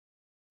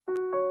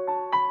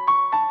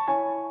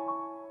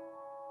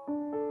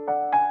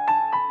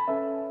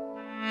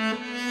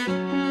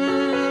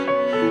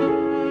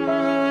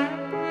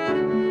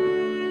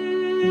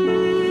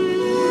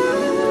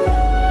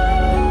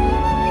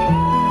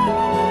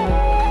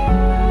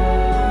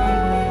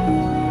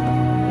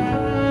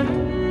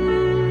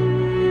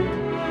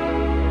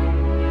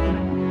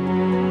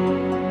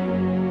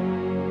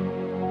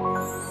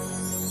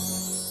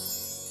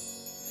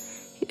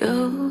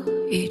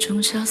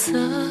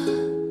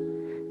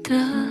的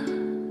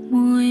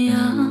模样，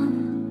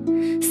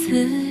似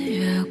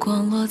月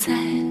光落在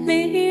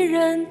离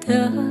人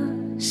的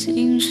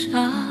心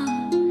上。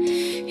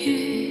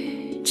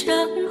雨江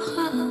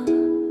河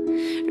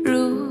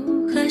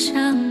如何相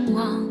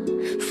望？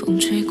风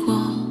吹过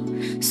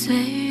岁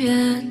月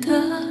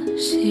的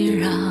熙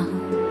攘，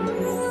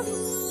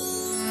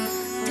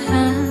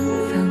淡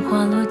繁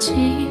花落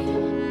尽，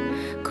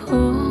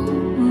空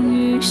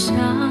余香。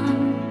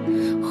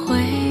回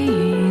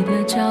忆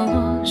的角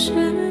落，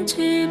是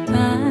几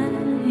般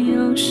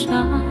忧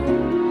伤，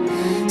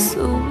诉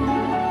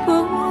不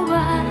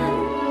完，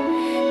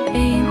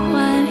悲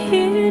欢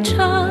一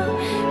场，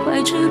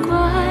怪只怪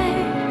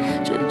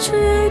这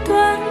纸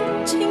短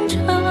情长。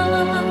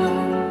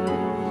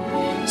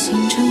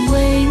星辰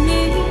为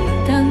你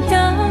荡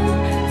漾，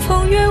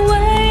风月为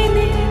你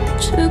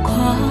痴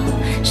狂，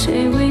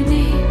谁为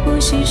你不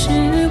惜时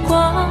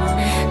光？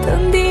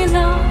等地老，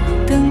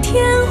等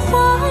天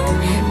荒，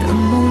等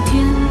某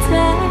天再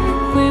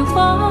回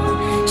望，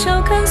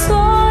笑看所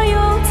有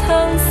沧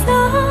桑，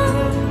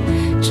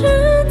执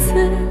子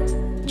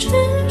之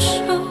手，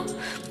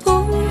不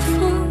负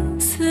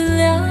思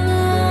量。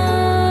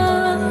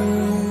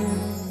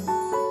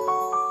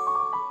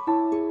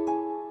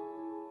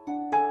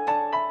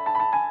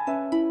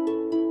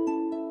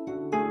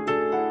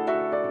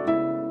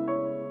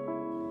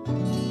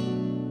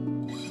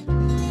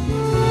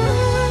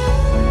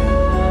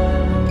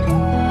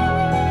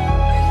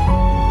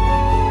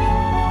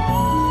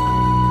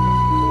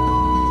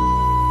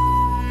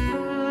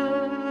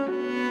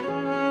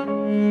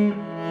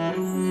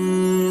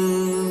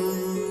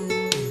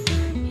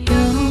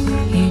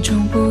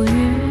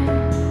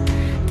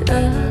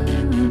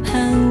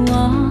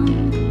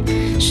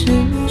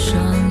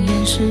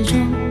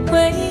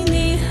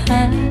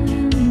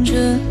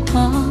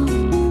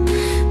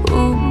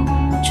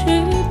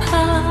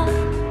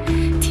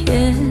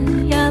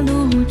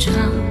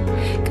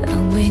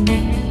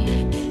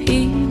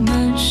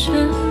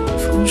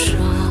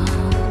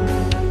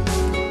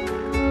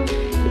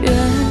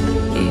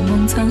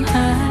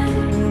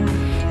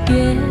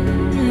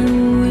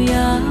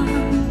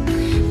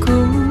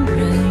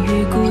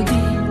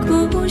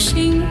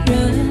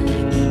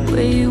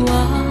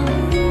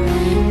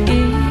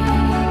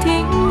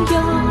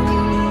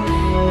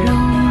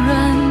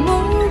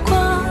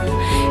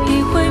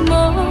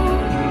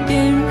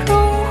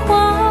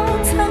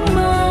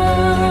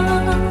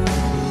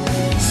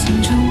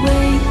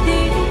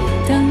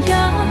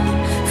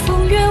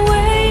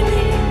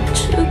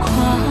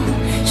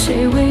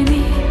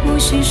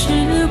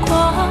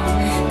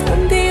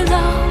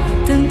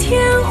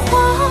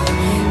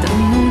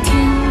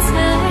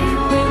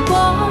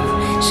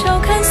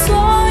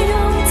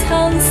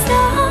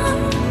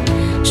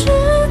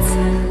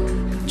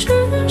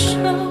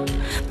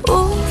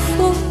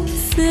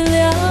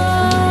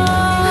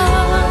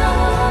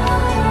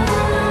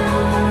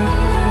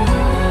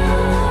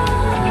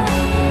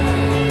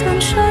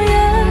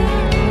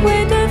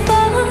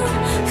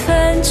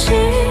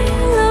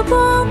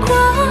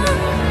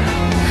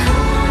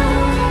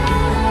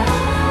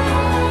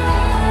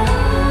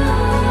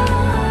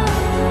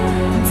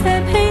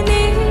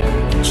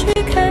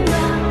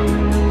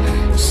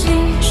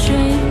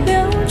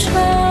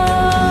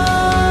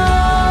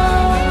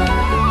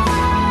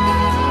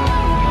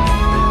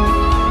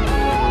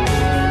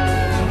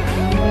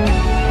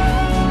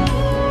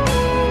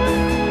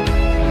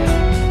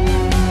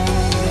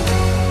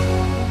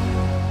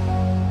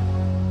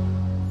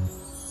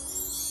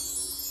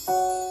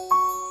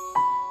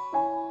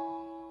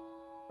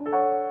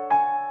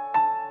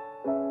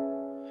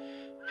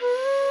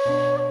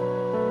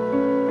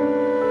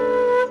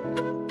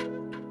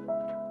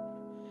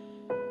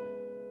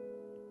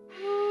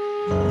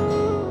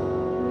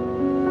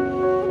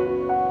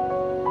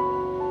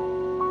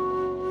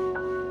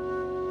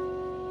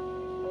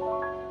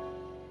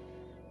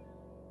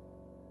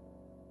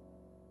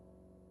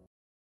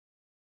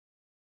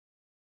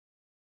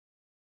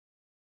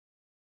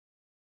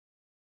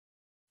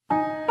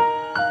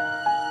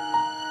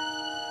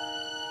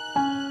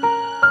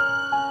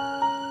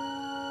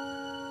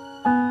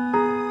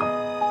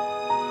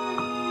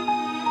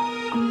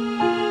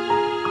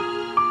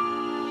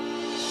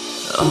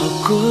熬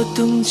过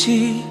冬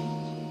季，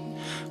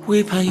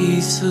为盼一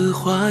丝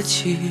花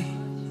期，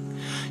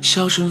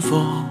笑声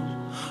风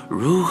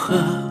如何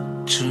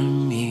执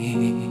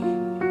迷？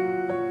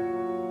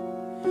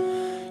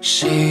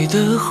谁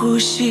的呼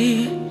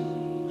吸，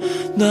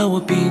暖我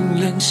冰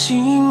冷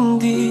心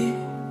底，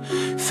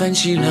泛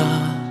起了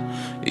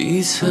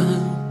一层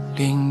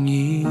涟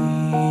漪。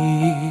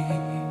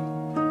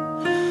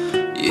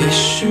也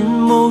许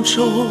梦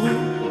中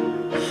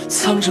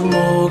藏着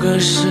某个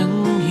身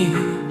影，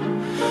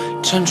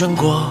辗转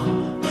过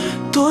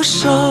多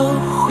少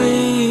回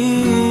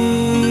忆，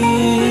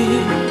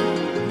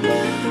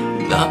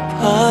哪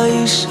怕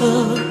一生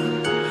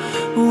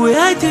为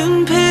爱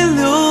颠沛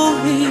流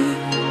离，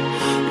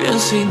愿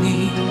随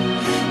你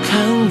看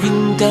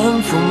云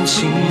淡风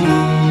轻。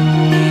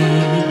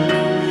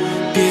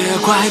别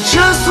怪这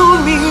宿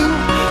命，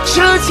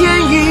这天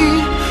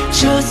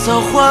造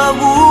化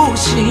无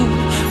情，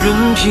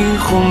任凭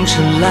红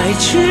尘来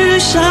去，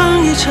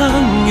像一场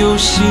游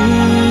戏。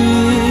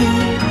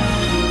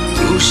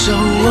赌上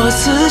我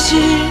自己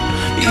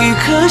一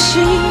颗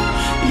心，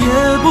也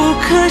不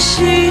可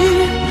惜，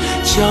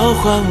交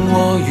换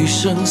我余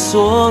生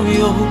所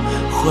有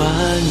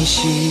欢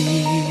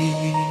喜。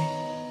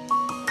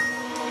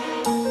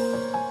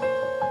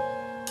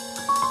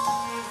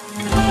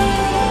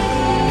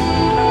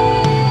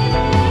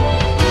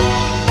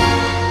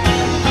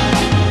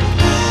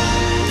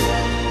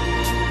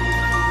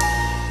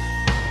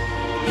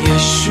也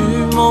许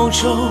某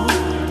种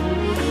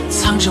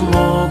藏着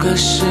某个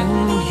身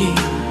影，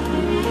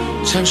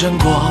辗转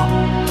过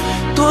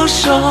多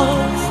少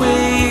回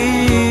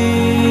忆，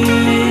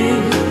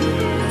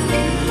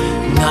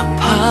哪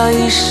怕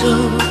一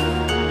生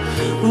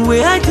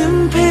为爱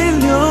颠沛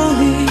流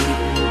离，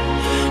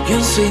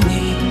愿随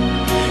你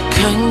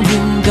看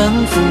云淡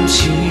风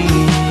轻。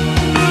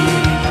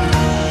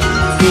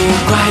别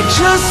怪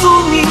这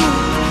宿命，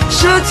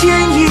这天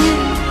意，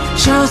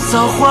这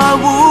造化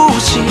无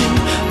情，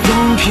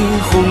任凭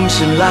红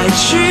尘来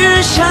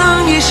去，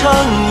像一场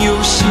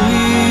游戏。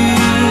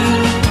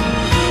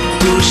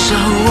赌上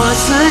我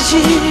自己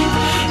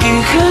一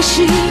颗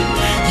心，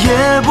也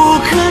不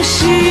可惜，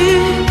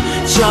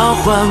交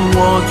换我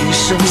余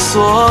生所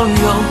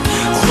有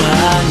欢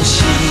喜。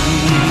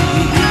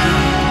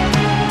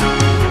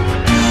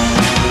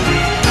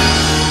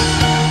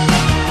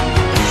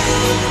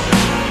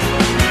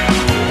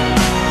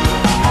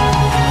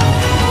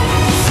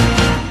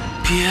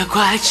别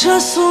怪这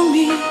宿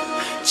命，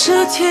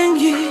这天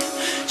意，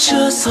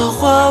这造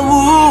化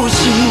无情，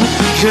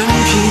任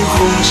凭红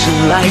尘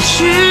来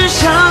去，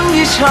像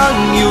一场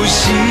游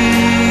戏。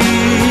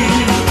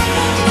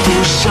赌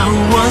上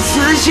我自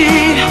己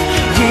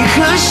一颗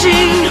心，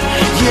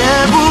也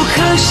不可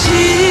惜，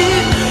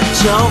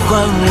交换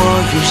我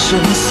余生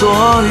所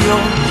有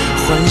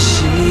欢喜。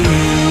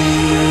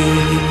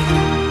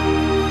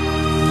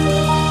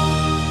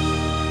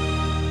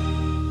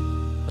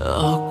熬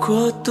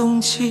过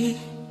冬季，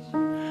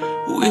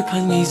为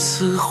盼一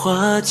次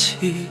花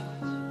期，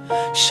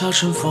笑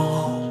春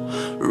风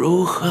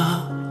如何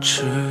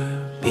执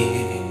迷？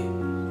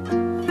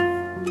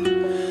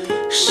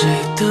谁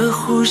的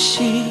呼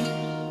吸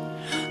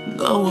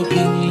暖我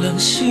冰冷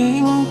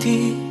心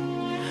底，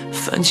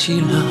泛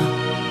起了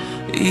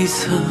一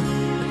层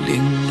涟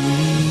漪。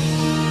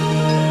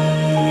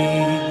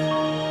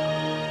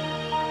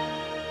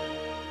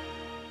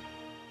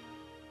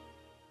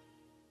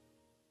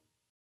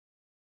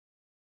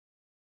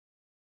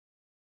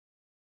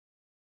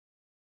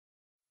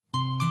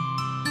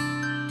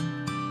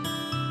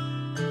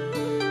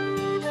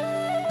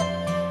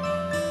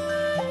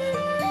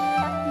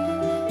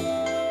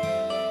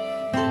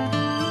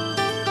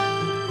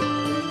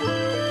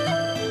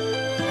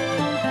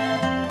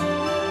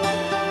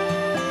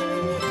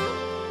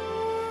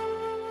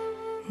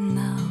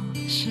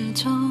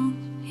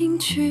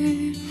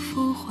曲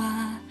浮华，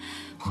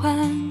换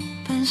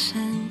半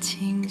生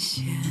清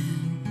闲。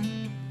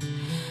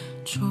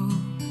煮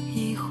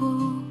一壶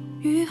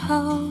雨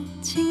后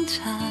清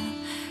茶，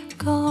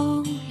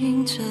勾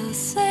引着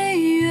岁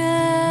月。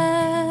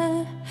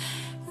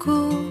故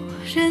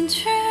人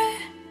去，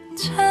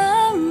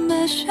茶马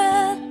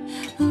喧，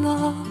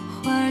落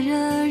花惹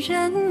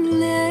人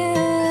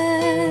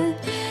怜。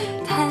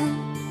弹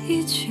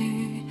一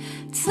曲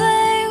醉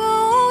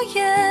无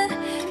言，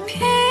琵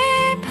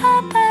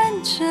琶伴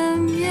枕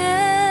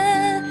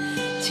眠。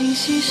今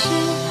夕是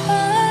何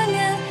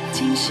年？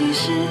今夕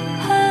是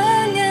何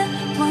年？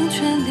忘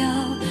却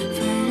了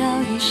纷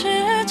扰一世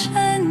尘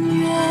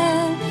缘。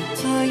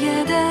昨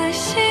夜的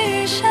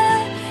西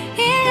山依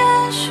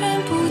然寻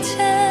不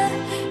见，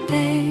被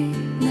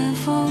南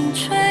风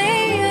吹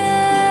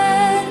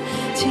远。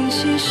今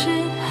夕是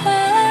何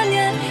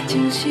年？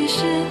今夕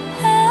是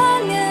何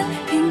年？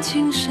凭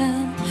情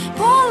深，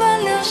不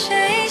论留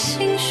谁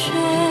心弦，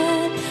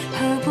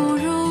何不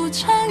如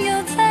畅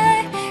游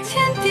在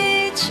天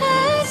地之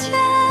间，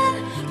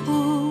无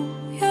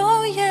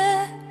忧也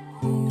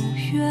无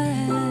怨。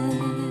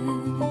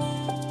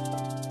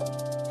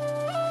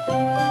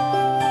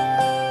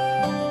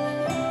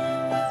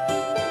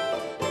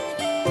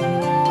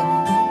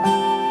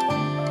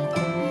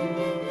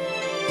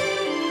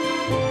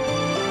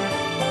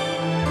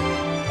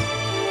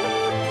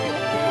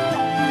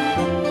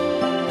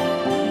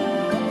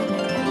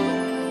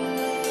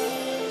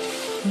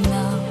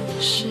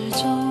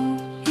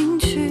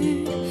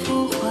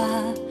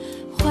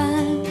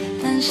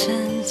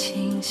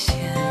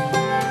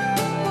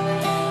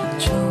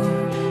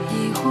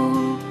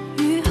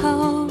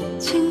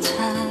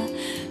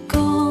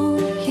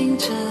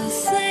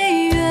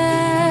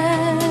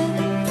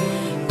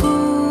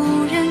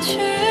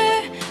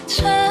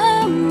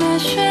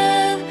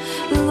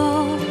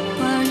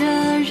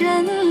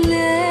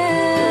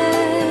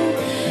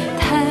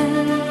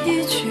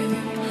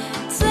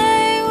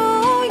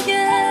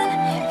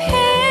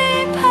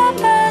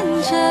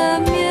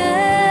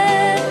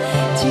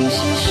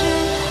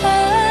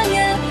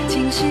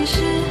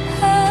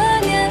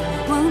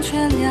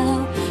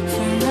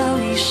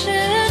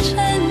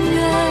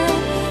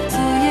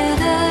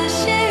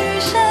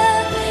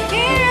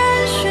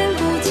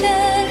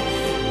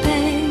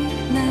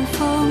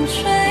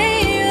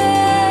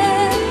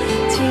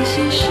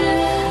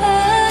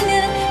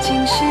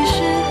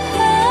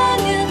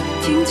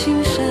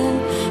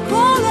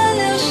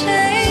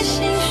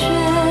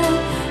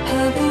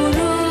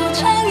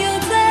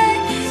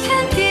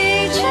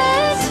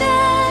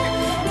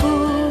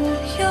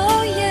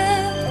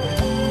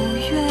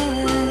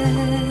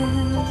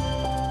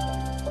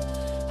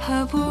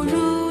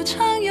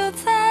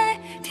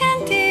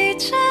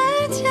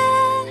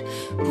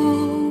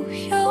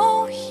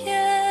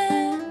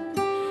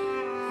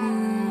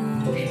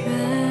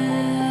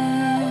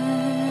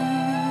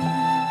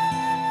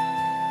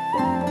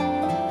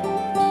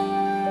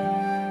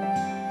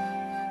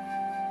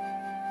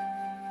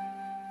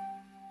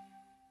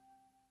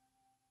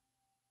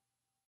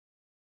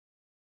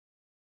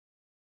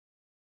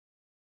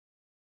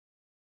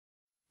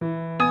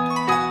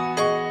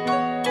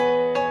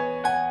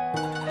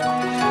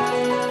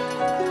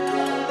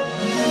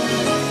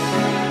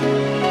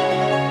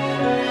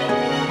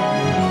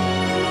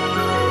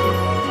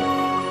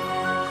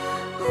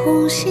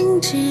红杏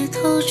枝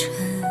头春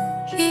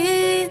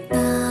意闹，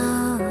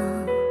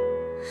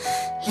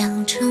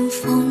良辰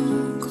风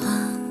光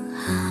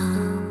好。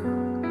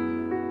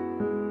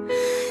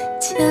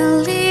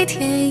千里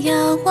天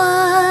涯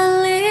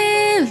万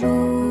里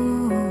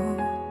路，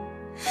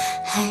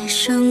还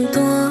剩多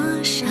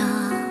少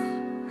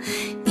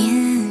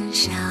年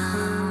少？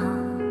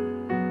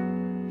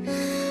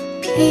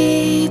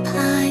琵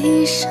琶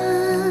一声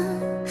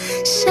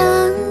相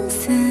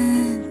思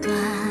断，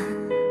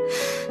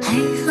还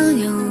好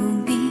有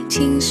你，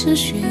今世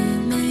许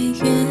美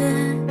月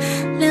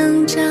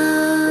亮照。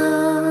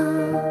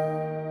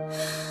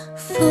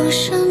浮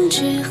生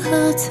只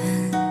何曾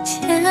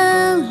见老，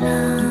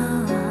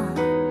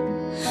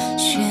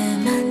雪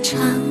漫长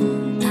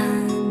半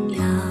遥。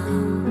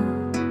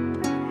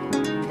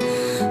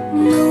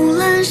木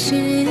兰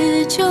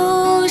诗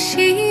酒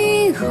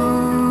西红，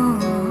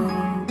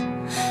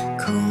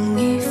空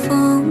余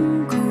风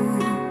骨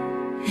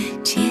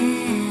桀骜。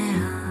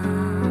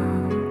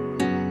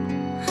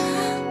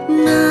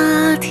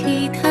马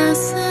蹄踏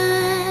碎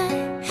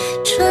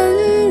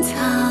春草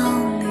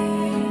绿，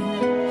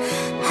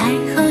还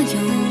好有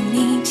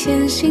你，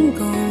千辛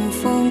共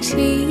风轻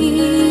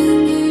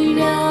雨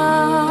绕。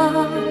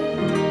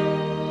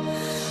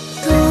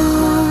多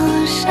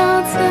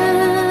少次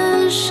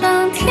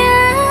上天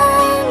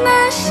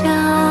难晓，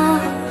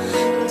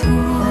多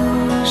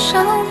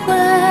少回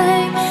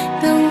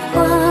灯花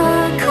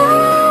枯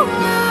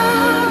老。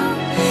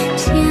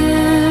见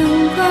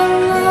惯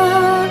了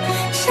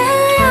斜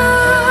阳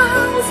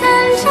残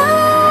照，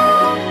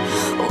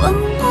忘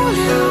不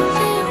了悲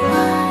怀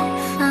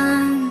烦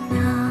恼。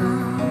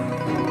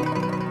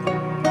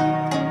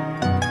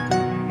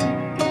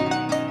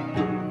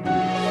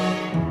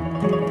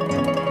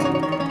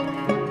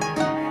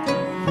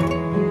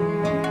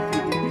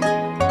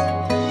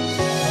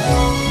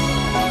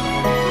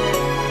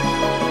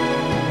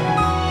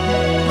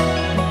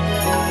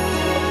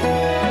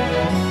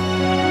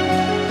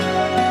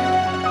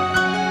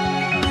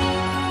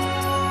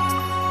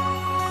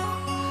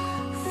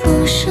浮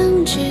生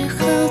只何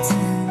曾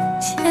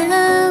见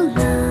老，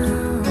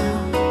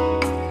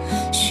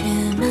雪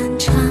漫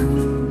长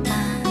半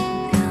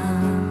遥。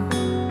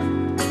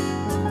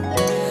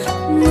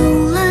木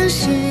兰诗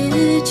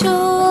酒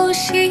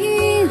西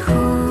红，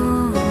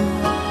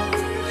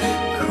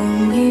空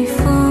余风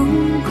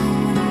骨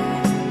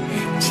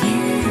桀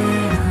骜。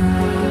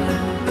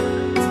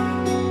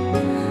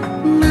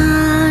马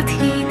蹄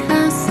踏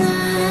碎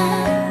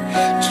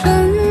春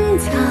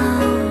草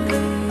绿，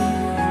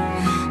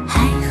还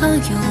好有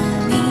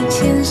你，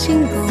千辛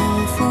共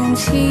风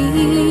轻雨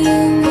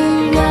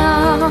绕。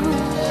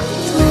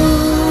多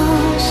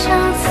少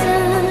次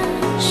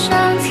上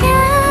天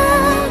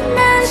难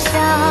晓，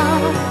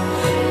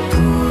多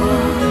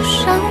少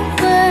回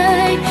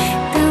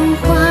灯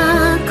花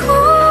枯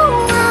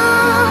老。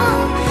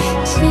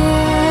见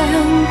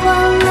惯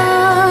了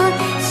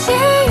斜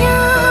阳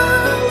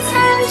残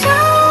照，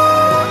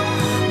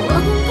忘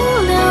不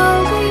了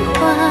悲怀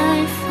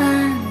烦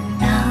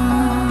恼。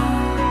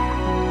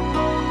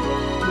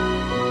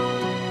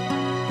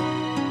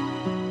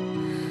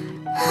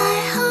还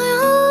好有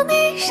你，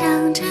让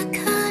这颗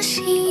心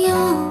又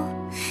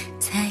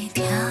在跳。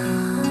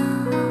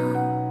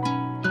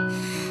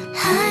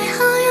还好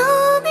有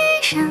你，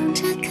让这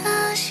颗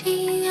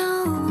心又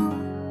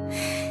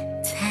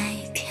在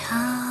跳。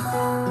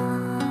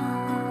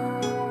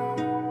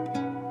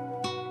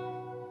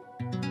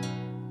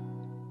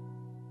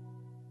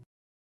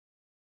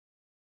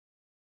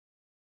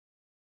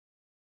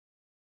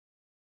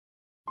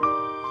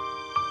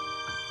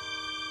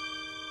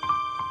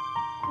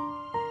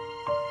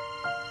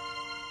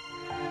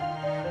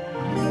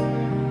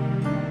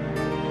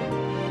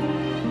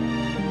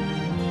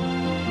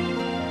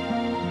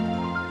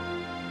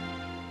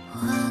花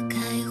开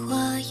花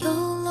又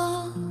落，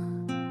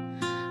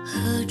何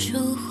处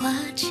话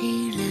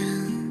凄凉？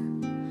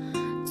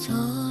昨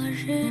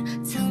日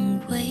曾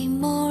为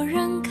某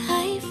人开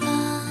放，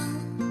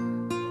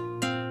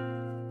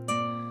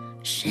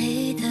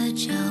谁的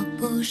脚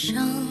步声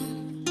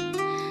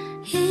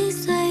已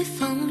随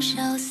风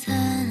消散，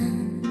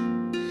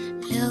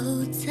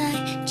留在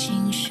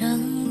琴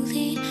声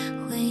里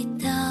回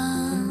荡。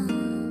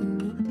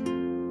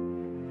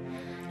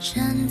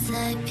站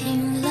在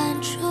凭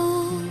栏处，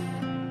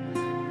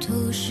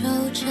独守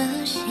着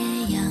斜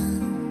阳，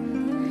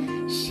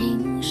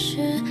心事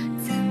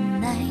怎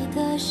奈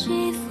得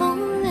西风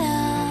凉。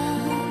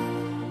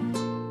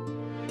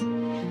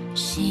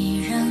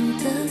熙攘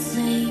的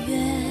岁月，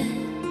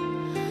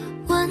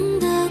玩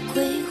得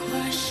桂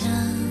花香，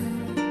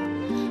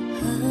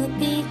何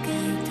必慨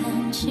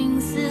叹情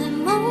丝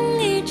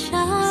梦一场？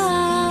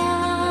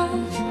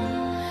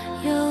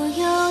悠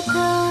悠的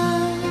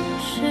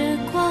时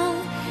光，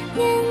年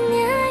年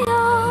又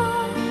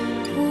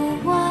不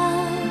忘。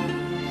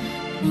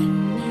明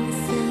明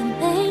似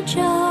杯酒，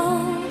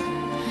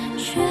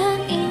却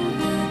饮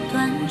得断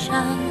肠。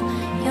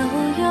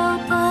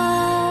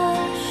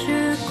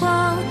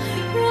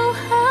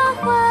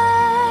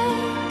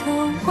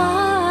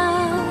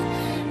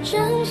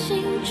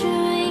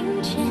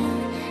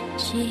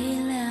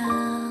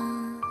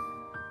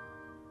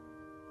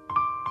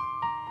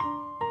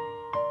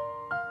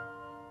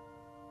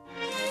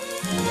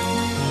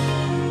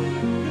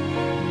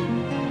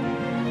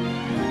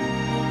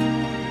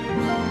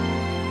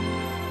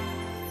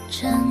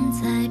站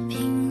在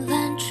凭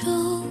栏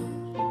处，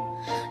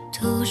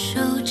徒手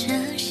着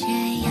斜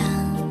阳，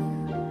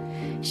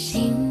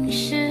心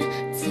事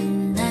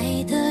怎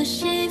奈得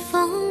西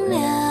风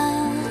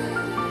凉。